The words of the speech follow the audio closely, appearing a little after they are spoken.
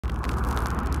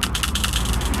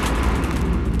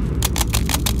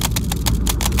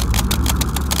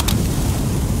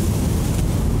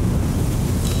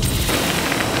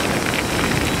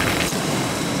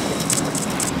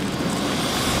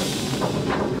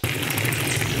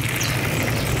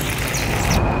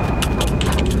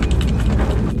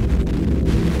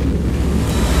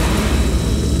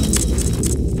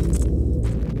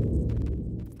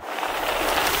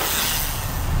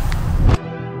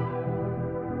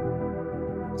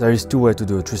There is two ways to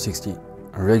do a 360,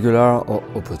 regular or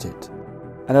opposite.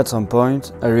 And at some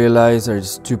point, I realized there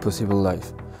is two possible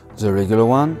lives, the regular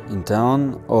one, in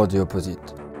town, or the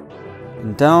opposite.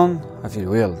 In town, I feel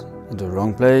weird, in the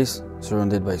wrong place,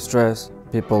 surrounded by stress,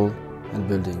 people, and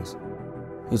buildings.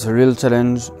 It's a real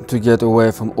challenge to get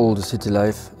away from all the city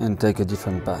life and take a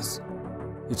different path.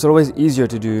 It's always easier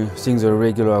to do things the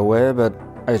regular way, but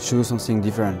I choose something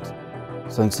different,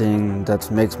 something that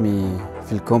makes me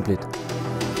feel complete.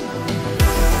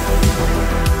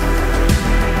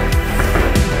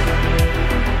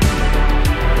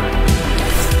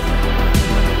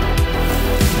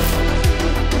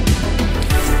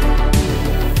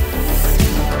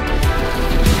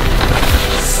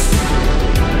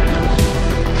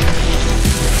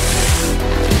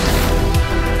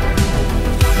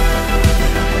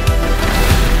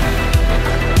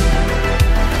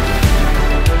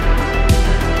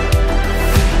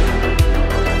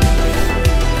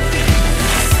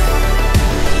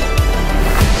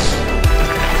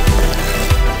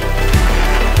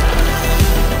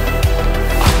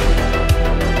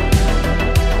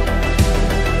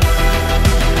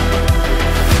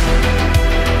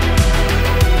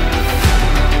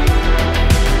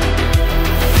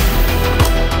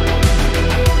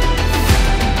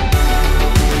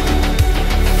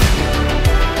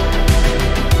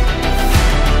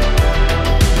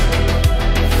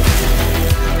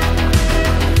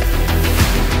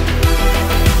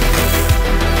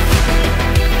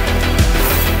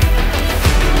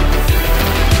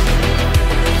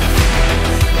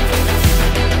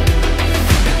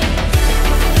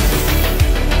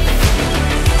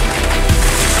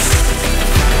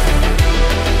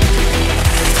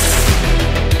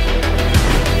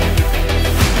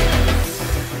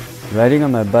 Riding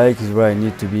on my bike is where I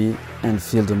need to be and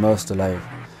feel the most alive.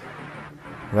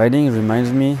 Riding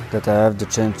reminds me that I have the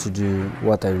chance to do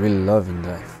what I really love in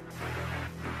life.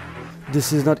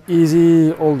 This is not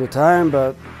easy all the time,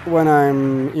 but when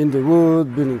I'm in the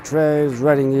wood, building trails,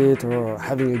 riding it, or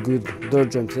having a good dirt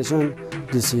jump session,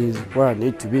 this is where I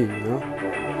need to be, you know?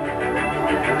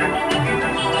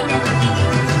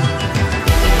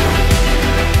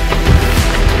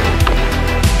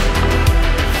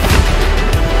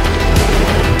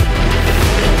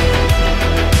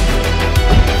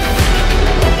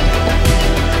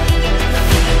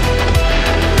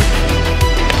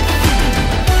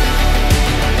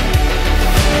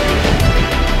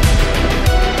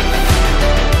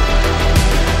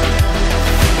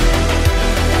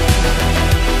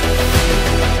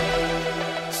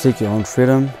 Seek your own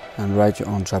freedom and write your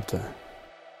own chapter.